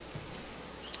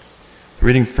The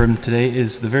reading from today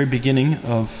is the very beginning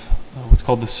of what's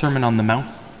called the Sermon on the Mount.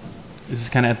 This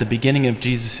is kind of at the beginning of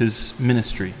Jesus'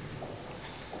 ministry.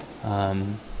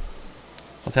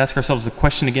 Let's ask ourselves the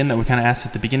question again that we kind of asked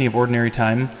at the beginning of ordinary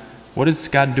time. What is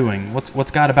God doing?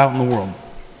 What's God about in the world?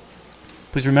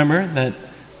 Please remember that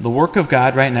the work of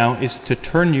God right now is to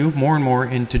turn you more and more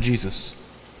into Jesus.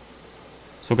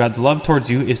 So God's love towards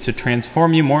you is to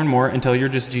transform you more and more until you're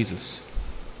just Jesus.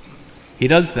 He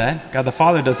does that. God the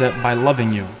Father does that by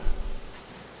loving you.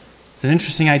 It's an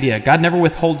interesting idea. God never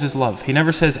withholds his love. He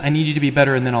never says, I need you to be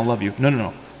better and then I'll love you.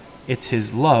 No. It's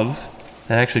his love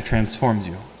that actually transforms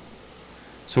you.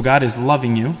 So God is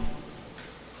loving you,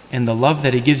 and the love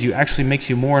that he gives you actually makes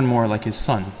you more and more like his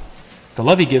son. The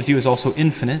love he gives you is also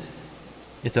infinite.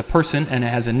 It's a person, and it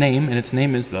has a name, and its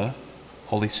name is the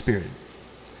Holy Spirit.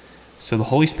 So the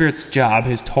Holy Spirit's job,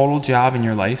 his total job in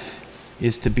your life,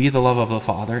 is to be the love of the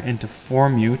Father and to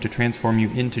form you, to transform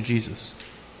you into Jesus.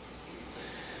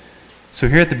 So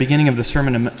here at the beginning of the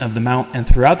Sermon of the Mount and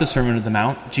throughout the Sermon of the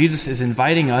Mount, Jesus is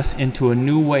inviting us into a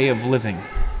new way of living.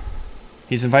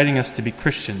 He's inviting us to be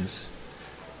Christians.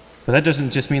 But that doesn't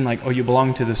just mean like, oh, you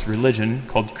belong to this religion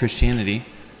called Christianity.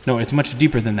 No, it's much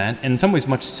deeper than that, and in some ways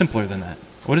much simpler than that.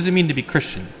 What does it mean to be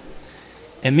Christian?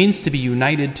 It means to be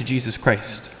united to Jesus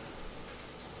Christ.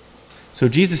 So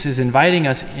Jesus is inviting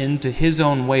us into his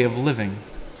own way of living.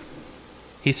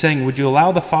 He's saying, would you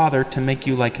allow the Father to make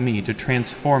you like me, to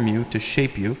transform you, to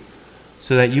shape you,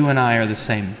 so that you and I are the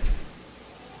same?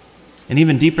 And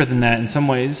even deeper than that, in some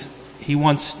ways, he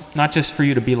wants not just for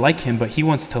you to be like him, but he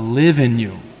wants to live in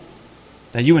you.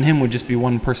 That you and him would just be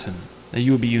one person, that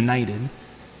you would be united,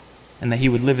 and that he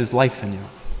would live his life in you.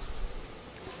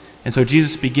 And so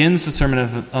Jesus begins the Sermon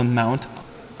of the Mount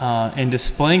in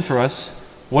displaying for us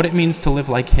what it means to live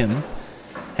like him.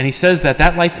 And he says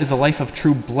that life is a life of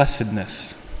true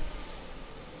blessedness.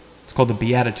 It's called the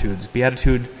Beatitudes.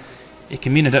 Beatitude, it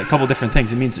can mean a couple different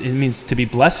things. It means to be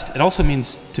blessed. It also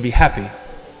means to be happy.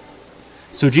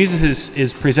 So Jesus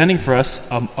is presenting for us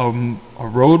a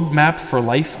roadmap for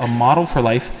life, a model for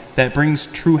life that brings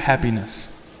true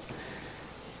happiness.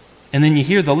 And then you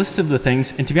hear the list of the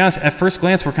things, and to be honest, at first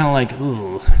glance, we're kind of like,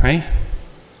 ooh, right?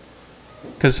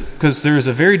 Because there's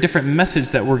a very different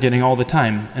message that we're getting all the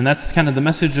time, and that's kind of the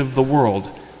message of the world.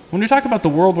 When we talk about the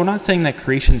world, we're not saying that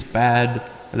creation's bad,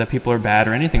 or that people are bad,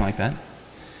 or anything like that.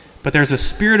 But there's a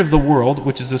spirit of the world,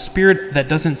 which is a spirit that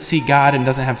doesn't see God and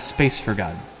doesn't have space for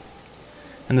God.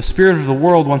 And the spirit of the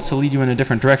world wants to lead you in a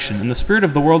different direction. And the spirit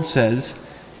of the world says,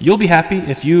 you'll be happy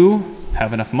if you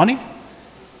have enough money,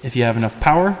 if you have enough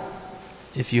power,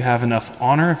 if you have enough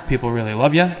honor, if people really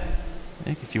love you,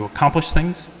 if you accomplish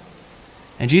things.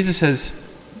 And Jesus says,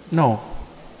 no,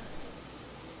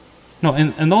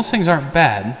 and those things aren't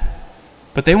bad,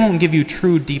 but they won't give you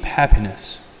true, deep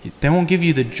happiness. They won't give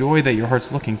you the joy that your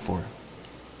heart's looking for.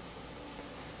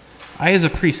 As a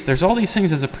priest, there's all these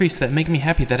things as a priest that make me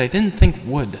happy that I didn't think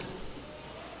would.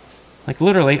 Like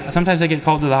literally, sometimes I get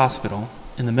called to the hospital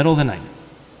in the middle of the night,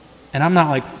 and I'm not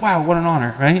like, wow, what an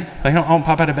honor, right? Like I don't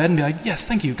pop out of bed and be like, yes,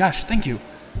 thank you, gosh, thank you.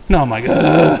 No, I'm like,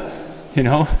 ugh. And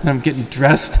I'm getting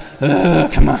dressed.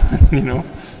 Come on,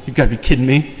 you've got to be kidding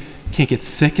me. You can't get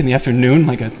sick in the afternoon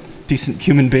like a decent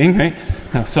human being, right?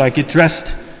 No, so I get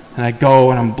dressed, and I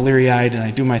go, and I'm bleary-eyed, and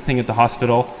I do my thing at the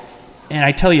hospital. And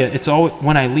I tell you,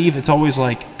 when I leave, it's always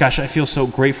like, gosh, I feel so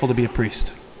grateful to be a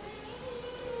priest.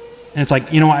 And it's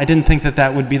like, I didn't think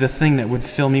that would be the thing that would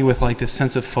fill me with like this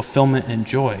sense of fulfillment and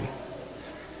joy.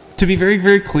 To be very,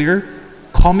 very clear,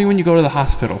 call me when you go to the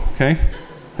hospital, okay?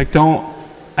 Like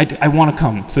I want to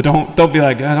come, so don't be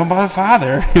like, don't bother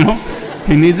Father,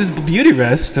 he needs his beauty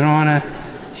rest. I don't want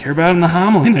to hear about it in the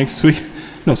homily next week.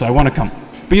 No, so I want to come.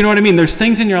 But you know what I mean? There's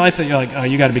things in your life that you're like, oh,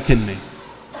 you got to be kidding me.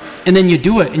 And then you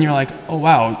do it, and you're like, oh,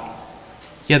 wow.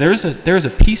 Yeah, there's a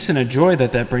peace and a joy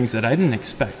that brings that I didn't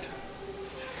expect.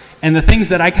 And the things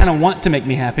that I kind of want to make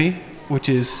me happy, which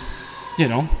is,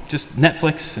 just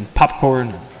Netflix and popcorn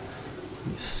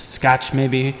and scotch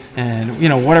maybe, and,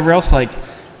 whatever else, like,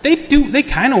 they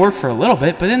kind of work for a little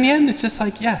bit, but in the end, it's just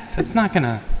like, yeah, it's not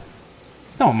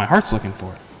what my heart's looking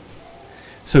for.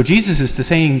 So Jesus is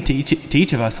saying to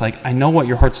each of us, like, I know what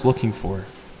your heart's looking for.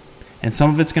 And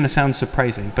some of it's going to sound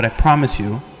surprising, but I promise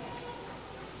you,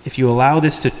 if you allow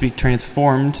this to be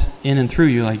transformed in and through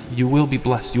you, like, you will be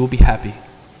blessed, you will be happy.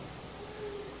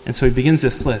 And so he begins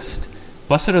this list.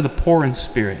 Blessed are the poor in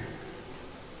spirit.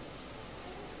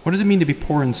 What does it mean to be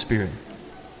poor in spirit?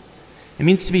 It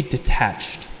means to be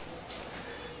detached.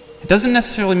 It doesn't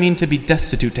necessarily mean to be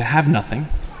destitute, to have nothing,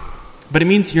 but it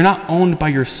means you're not owned by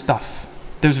your stuff.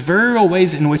 There's very real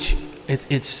ways in which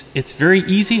it's very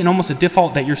easy and almost a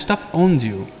default that your stuff owns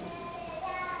you.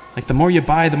 Like the more you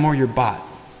buy, the more you're bought.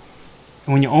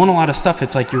 And when you own a lot of stuff,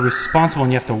 it's like you're responsible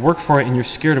and you have to work for it and you're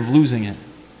scared of losing it.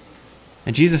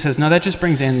 And Jesus says, no, that just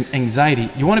brings anxiety.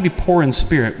 You want to be poor in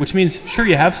spirit, which means, sure,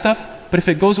 you have stuff, but if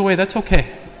it goes away, that's okay.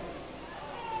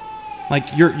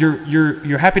 Like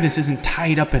your happiness isn't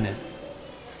tied up in it.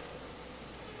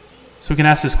 So we can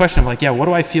ask this question of like, yeah, what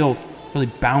do I feel really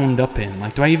bound up in?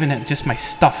 Like, do I even have just my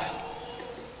stuff?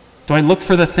 Do I look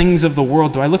for the things of the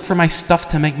world? Do I look for my stuff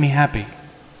to make me happy?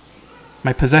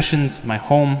 My possessions, my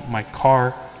home, my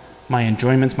car, my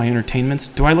enjoyments, my entertainments.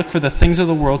 Do I look for the things of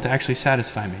the world to actually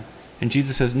satisfy me? And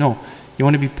Jesus says, no, you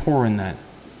want to be poor in that.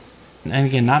 And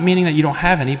again, not meaning that you don't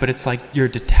have any, but it's like you're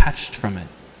detached from it.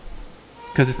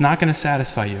 Because it's not going to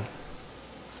satisfy you.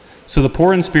 So the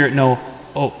poor in spirit know,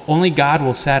 oh, only God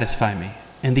will satisfy me.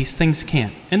 And these things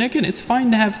can't. And again, it's fine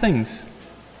to have things.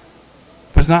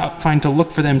 But it's not fine to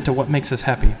look for them to what makes us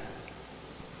happy.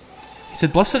 He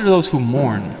said, blessed are those who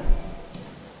mourn.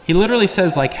 He literally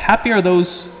says, like, happy are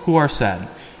those who are sad.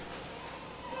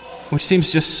 Which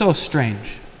seems just so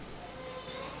strange.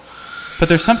 But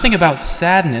there's something about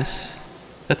sadness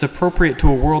that's appropriate to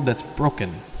a world that's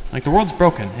broken. Like, the world's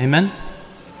broken. Amen?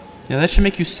 Yeah, that should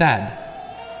make you sad.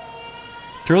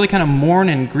 To really kind of mourn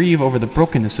and grieve over the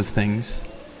brokenness of things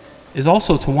is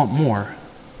also to want more.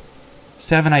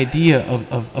 To have an idea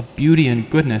of beauty and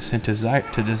goodness and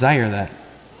to desire that.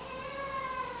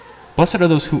 Blessed are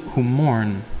those who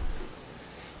mourn.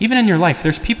 Even in your life,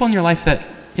 there's people in your life that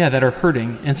are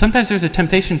hurting, and sometimes there's a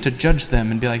temptation to judge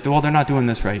them and be like, well, they're not doing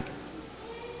this right.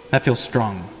 That feels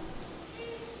strong.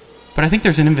 But I think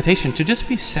there's an invitation to just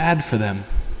be sad for them.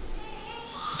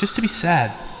 Just to be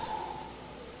sad.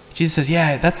 Jesus says,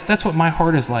 yeah, that's what my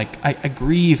heart is like. I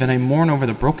grieve and I mourn over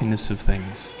the brokenness of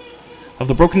things. Of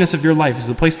the brokenness of your life is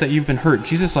the place that you've been hurt.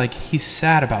 Jesus, like, he's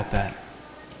sad about that.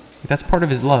 That's part of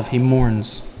his love. He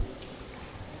mourns.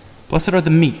 Blessed are the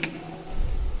meek.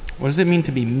 What does it mean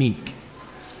to be meek?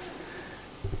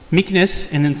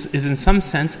 Meekness is in some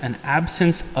sense an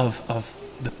absence of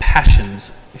the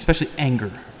passions, especially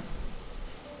anger.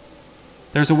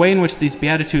 There's a way in which these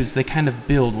Beatitudes, they kind of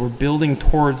build. We're building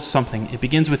towards something. It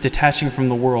begins with detaching from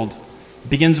the world. It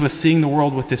begins with seeing the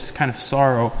world with this kind of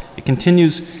sorrow. It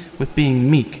continues with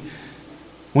being meek.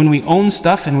 When we own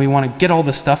stuff and we want to get all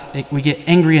this stuff, we get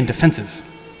angry and defensive.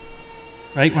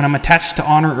 Right? When I'm attached to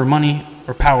honor or money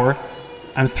or power,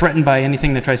 I'm threatened by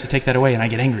anything that tries to take that away, and I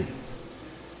get angry.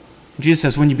 Jesus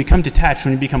says, when you become detached,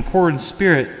 when you become poor in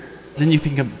spirit, then you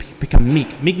become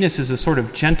meek. Meekness is a sort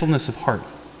of gentleness of heart.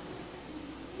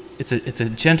 It's a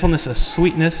gentleness, a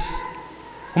sweetness,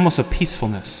 almost a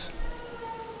peacefulness.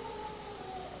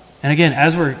 And again,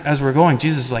 as we're going,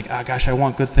 Jesus is like, gosh, I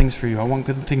want good things for you. I want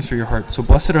good things for your heart. So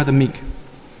blessed are the meek.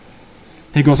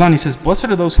 And he goes on, he says, blessed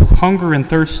are those who hunger and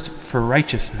thirst for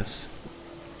righteousness.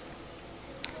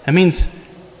 That means,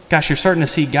 gosh, you're starting to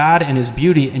see God and his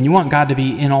beauty, and you want God to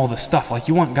be in all the stuff. Like,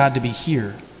 you want God to be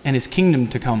here and his kingdom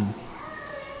to come.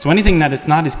 So anything that it's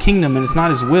not his kingdom and it's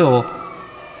not his will,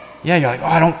 yeah, you're like,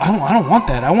 I don't want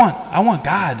that. I want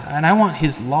God, and I want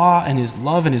his law and his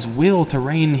love and his will to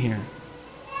reign here.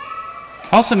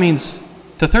 It also means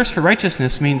to thirst for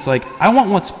righteousness means like, I want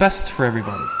what's best for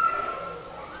everybody.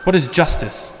 What is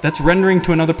justice? That's rendering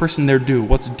to another person their due,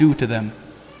 what's due to them.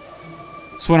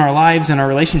 So in our lives and our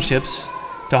relationships,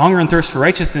 to hunger and thirst for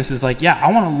righteousness is like, yeah,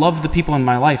 I want to love the people in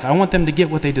my life. I want them to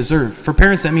get what they deserve. For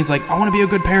parents, that means like, I want to be a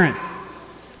good parent.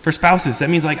 For spouses,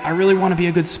 that means like, I really want to be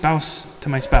a good spouse to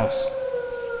my spouse.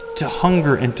 To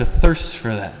hunger and to thirst for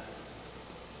that.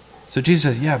 So Jesus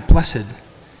says, yeah, blessed.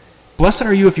 Blessed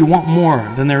are you if you want more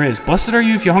than there is. Blessed are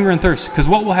you if you hunger and thirst. Because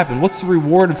what will happen? What's the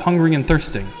reward of hungering and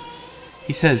thirsting?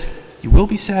 He says, you will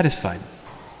be satisfied.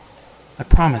 I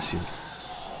promise you.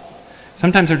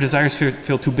 Sometimes our desires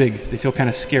feel too big. They feel kind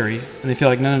of scary. And they feel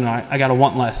like, no, I got to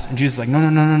want less. And Jesus is like,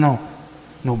 no.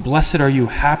 No, blessed are you,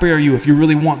 happy are you if you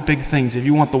really want big things, if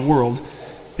you want the world,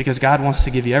 because God wants to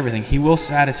give you everything. He will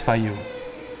satisfy you.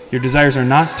 Your desires are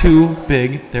not too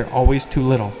big, they're always too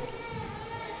little.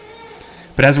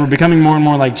 But as we're becoming more and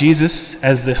more like Jesus,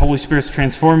 as the Holy Spirit's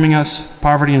transforming us,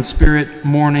 poverty in spirit,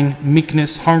 mourning,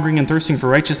 meekness, hungering and thirsting for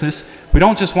righteousness, we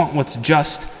don't just want what's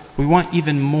just, we want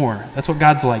even more. That's what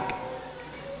God's like.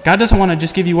 God doesn't want to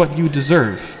just give you what you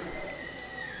deserve.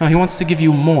 No, he wants to give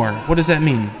you more. What does that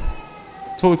mean?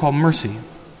 It's what we call mercy.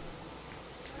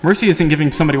 Mercy isn't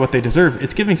giving somebody what they deserve.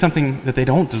 It's giving something that they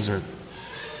don't deserve.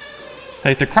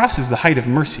 Right? The cross is the height of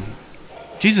mercy.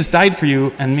 Jesus died for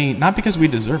you and me, not because we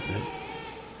deserved it.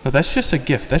 No, that's just a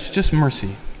gift. That's just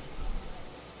mercy.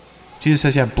 Jesus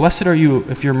says, yeah, blessed are you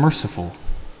if you're merciful,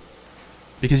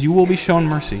 because you will be shown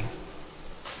mercy.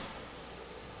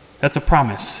 That's a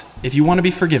promise. If you want to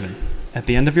be forgiven at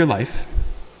the end of your life,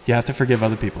 you have to forgive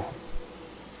other people.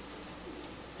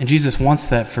 And Jesus wants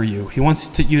that for you. He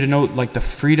wants you to know like the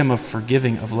freedom of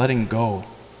forgiving, of letting go.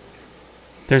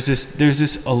 There's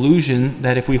this illusion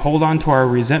that if we hold on to our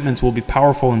resentments, we'll be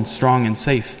powerful and strong and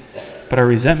safe. But our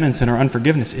resentments and our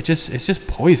unforgiveness, it's just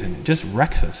poison. It just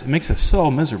wrecks us. It makes us so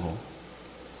miserable.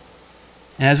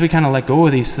 And as we kind of let go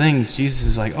of these things, Jesus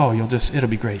is like, oh, it'll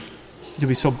be great. You'll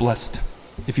be so blessed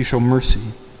if you show mercy.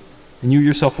 And you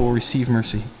yourself will receive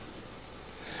mercy.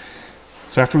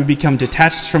 So after we become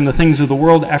detached from the things of the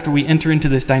world, after we enter into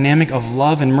this dynamic of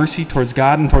love and mercy towards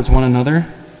God and towards one another,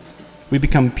 we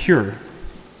become pure.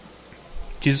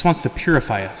 Jesus wants to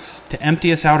purify us, to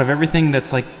empty us out of everything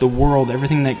that's like the world,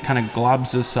 everything that kind of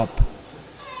globs us up.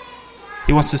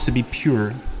 He wants us to be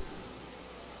pure.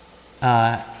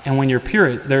 And when you're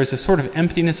pure, there's a sort of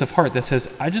emptiness of heart that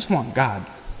says, I just want God.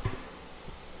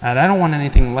 And I don't want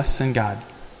anything less than God.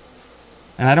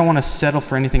 And I don't want to settle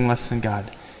for anything less than God.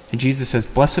 And Jesus says,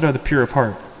 blessed are the pure of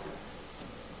heart,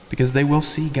 because they will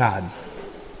see God.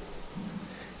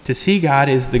 To see God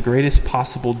is the greatest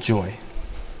possible joy.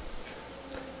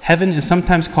 Heaven is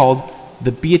sometimes called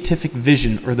the beatific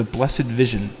vision or the blessed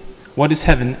vision. What is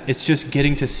heaven? It's just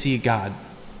getting to see God.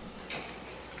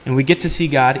 And we get to see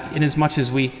God in as much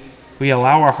as we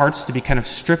allow our hearts to be kind of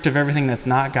stripped of everything that's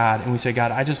not God, and we say,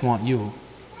 God, I just want you.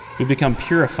 We become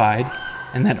purified,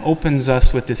 and that opens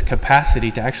us with this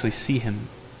capacity to actually see him.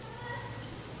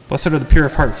 Blessed are the pure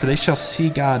of heart, for they shall see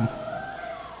God.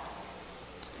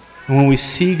 And when we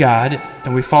see God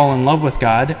and we fall in love with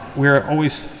God, we are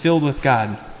always filled with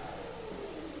God.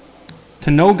 To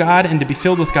know God and to be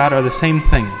filled with God are the same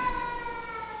thing.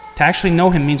 To actually know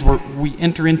him means we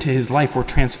enter into his life. We're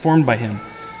transformed by him.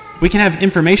 We can have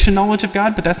information knowledge of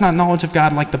God, but that's not knowledge of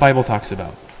God like the Bible talks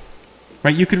about.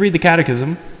 Right? You could read the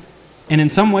catechism and in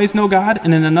some ways know God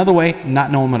and in another way not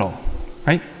know him at all.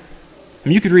 Right? I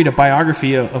mean, you could read a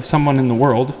biography of someone in the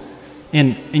world.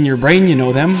 In your brain you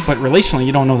know them, but relationally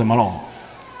you don't know them at all.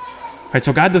 Right?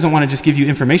 So God doesn't want to just give you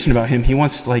information about him. He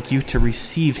wants like you to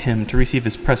receive him, to receive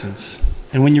his presence.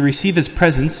 And when you receive his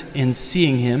presence in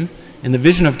seeing him, in the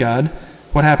vision of God,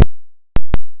 what happens?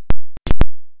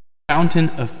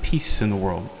 Fountain of peace in the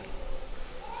world.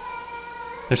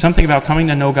 There's something about coming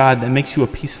to know God that makes you a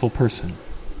peaceful person.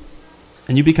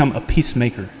 And you become a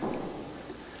peacemaker.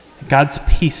 God's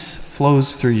peace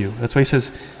flows through you. That's why he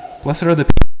says, blessed are the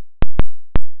people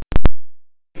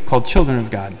called children of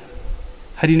God.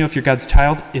 How do you know if you're God's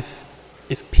child? If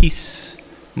peace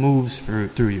moves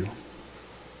through you.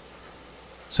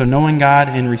 So knowing God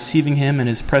and receiving him and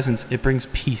his presence, it brings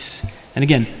peace. And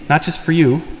again, not just for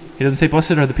you. He doesn't say,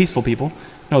 blessed are the peaceful people.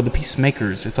 No, the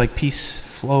peacemakers. It's like peace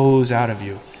flows out of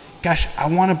you. Gosh, I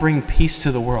want to bring peace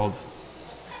to the world.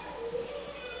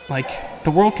 Like,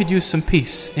 the world could use some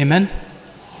peace. Amen?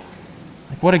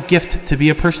 Like, what a gift to be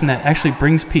a person that actually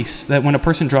brings peace. That when a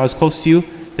person draws close to you,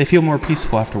 they feel more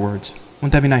peaceful afterwards.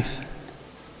 Wouldn't that be nice?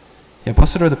 Yeah,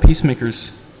 blessed are the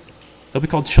peacemakers. They'll be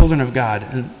called children of God.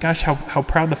 And gosh, how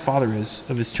proud the Father is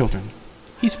of his children.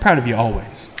 He's proud of you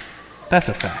always. That's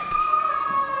a fact.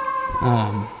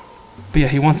 But yeah,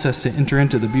 he wants us to enter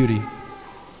into the beauty.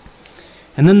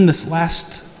 And then this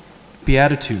last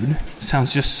beatitude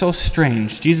sounds just so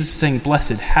strange. Jesus is saying,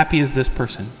 blessed, happy is this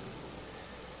person.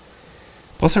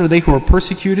 Blessed are they who are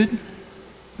persecuted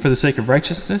for the sake of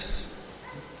righteousness.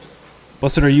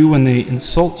 Blessed are you when they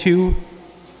insult you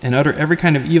and utter every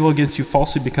kind of evil against you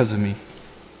falsely because of me.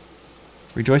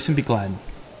 Rejoice and be glad,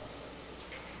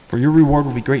 for your reward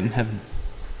will be great in heaven.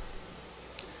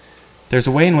 There's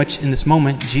a way in which, in this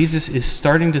moment, Jesus is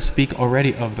starting to speak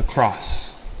already of the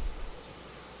cross.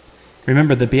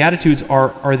 Remember, the Beatitudes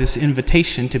are this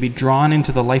invitation to be drawn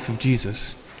into the life of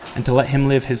Jesus and to let him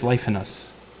live his life in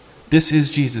us. This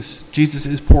is Jesus. Jesus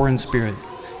is poor in spirit.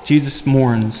 Jesus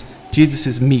mourns. Jesus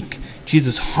is meek.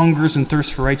 Jesus hungers and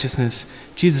thirsts for righteousness.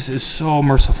 Jesus is so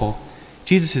merciful.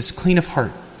 Jesus is clean of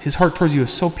heart. His heart towards you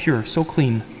is so pure, so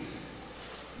clean.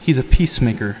 He's a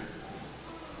peacemaker.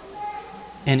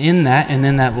 And in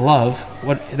that love,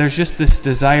 there's just this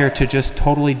desire to just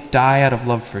totally die out of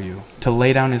love for you, to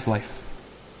lay down his life.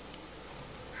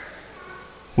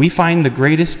 We find the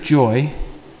greatest joy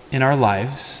in our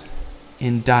lives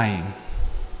in dying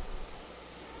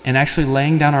and actually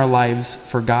laying down our lives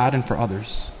for God and for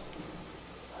others.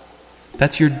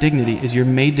 That's your dignity, is you're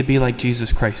made to be like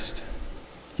Jesus Christ.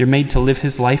 You're made to live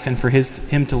his life and for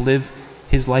him to live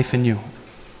his life in you.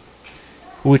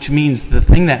 Which means the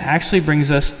thing that actually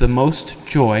brings us the most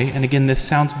joy, and again, this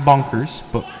sounds bonkers,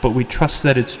 but we trust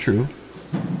that it's true,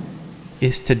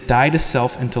 is to die to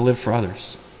self and to live for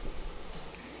others.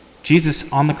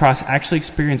 Jesus on the cross actually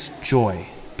experienced joy.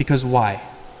 Because why?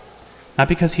 Not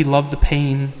because he loved the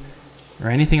pain or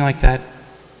anything like that.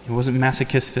 It wasn't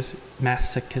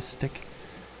masochistic.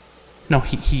 No,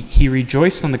 he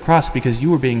rejoiced on the cross because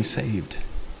you were being saved.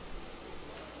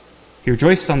 He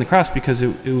rejoiced on the cross because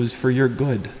it was for your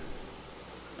good.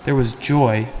 There was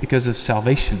joy because of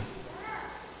salvation.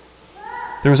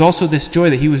 There was also this joy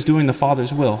that he was doing the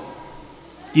Father's will.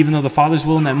 Even though the Father's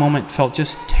will in that moment felt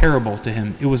just terrible to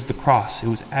him. It was the cross. It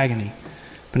was agony.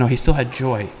 But no, he still had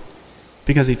joy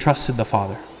because he trusted the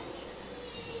Father.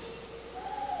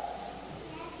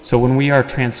 So when we are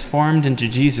transformed into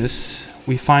Jesus,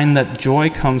 we find that joy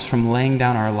comes from laying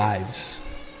down our lives.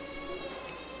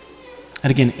 And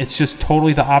again, it's just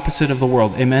totally the opposite of the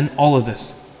world. Amen? All of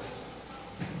this.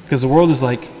 Because the world is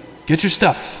like, get your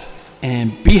stuff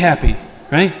and be happy,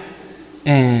 right?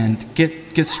 And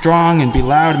get strong and be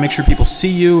loud and make sure people see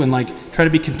you and like try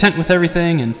to be content with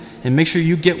everything and make sure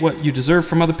you get what you deserve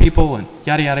from other people and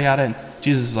yada, yada, yada. And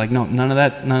Jesus is like, no, none of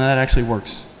that actually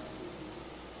works.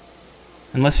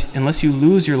 Unless you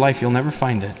lose your life, you'll never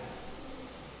find it.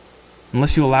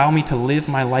 Unless you allow me to live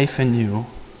my life in you,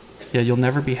 you'll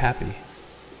never be happy.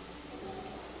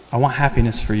 I want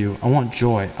happiness for you. I want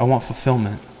joy. I want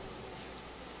fulfillment.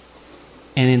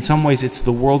 And in some ways, it's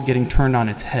the world getting turned on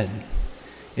its head.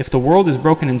 If the world is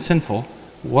broken and sinful,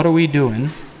 what are we doing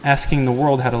asking the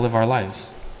world how to live our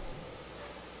lives?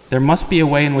 There must be a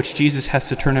way in which Jesus has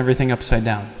to turn everything upside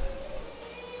down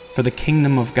for the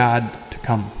kingdom of God to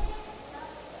come.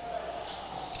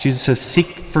 Jesus says,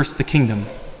 seek first the kingdom,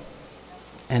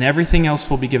 and everything else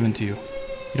will be given to you.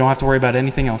 You don't have to worry about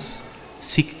anything else.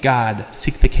 Seek God,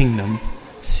 seek the kingdom,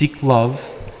 seek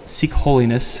love, seek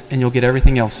holiness, and you'll get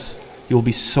everything else. You'll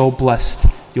be so blessed.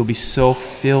 You'll be so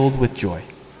filled with joy.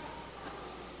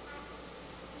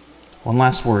 One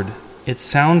last word. It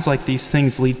sounds like these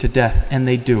things lead to death, and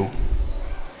they do.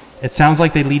 It sounds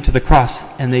like they lead to the cross,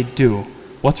 and they do.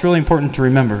 What's really important to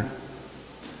remember?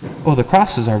 Oh, the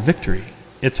cross is our victory.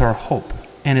 It's our hope,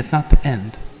 and it's not the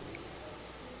end.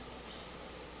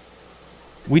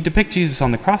 We depict Jesus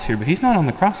on the cross here, but he's not on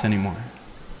the cross anymore.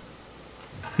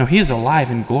 No, he is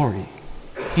alive in glory.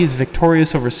 He is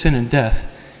victorious over sin and death,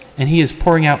 and he is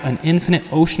pouring out an infinite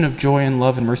ocean of joy and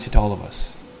love and mercy to all of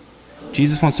us.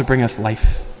 Jesus wants to bring us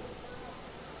life.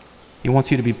 He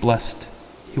wants you to be blessed.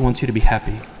 He wants you to be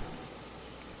happy.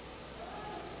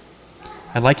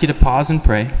 I'd like you to pause and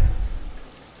pray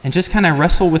and just kind of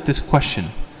wrestle with this question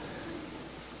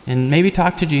and maybe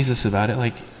talk to Jesus about it.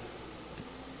 Like,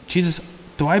 Jesus,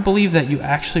 do I believe that you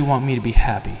actually want me to be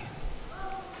happy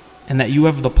and that you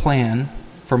have the plan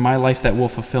for my life that will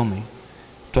fulfill me?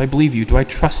 Do I believe you? Do I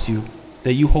trust you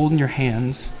that you hold in your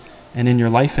hands and in your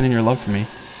life and in your love for me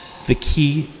the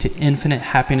key to infinite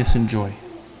happiness and joy?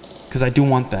 Because I do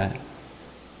want that,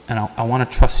 and I want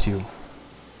to trust you.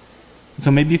 And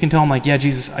so maybe you can tell him, like, yeah,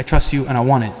 Jesus, I trust you and I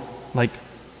want it. Like,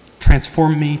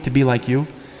 transform me to be like you.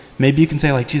 Maybe you can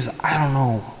say, like, Jesus, I don't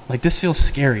know. Like, this feels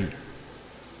scary.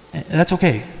 And that's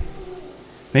okay.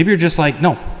 Maybe you're just like,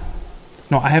 no,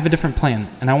 I have a different plan,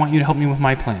 and I want you to help me with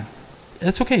my plan.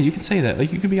 That's okay. You can say that.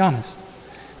 Like, you can be honest.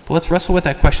 But let's wrestle with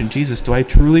that question. Jesus, do I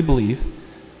truly believe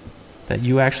that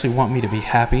you actually want me to be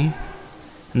happy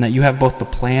and that you have both the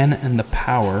plan and the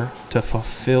power to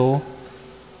fulfill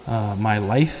my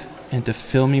life and to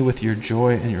fill me with your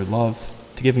joy and your love,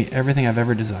 to give me everything I've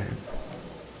ever desired?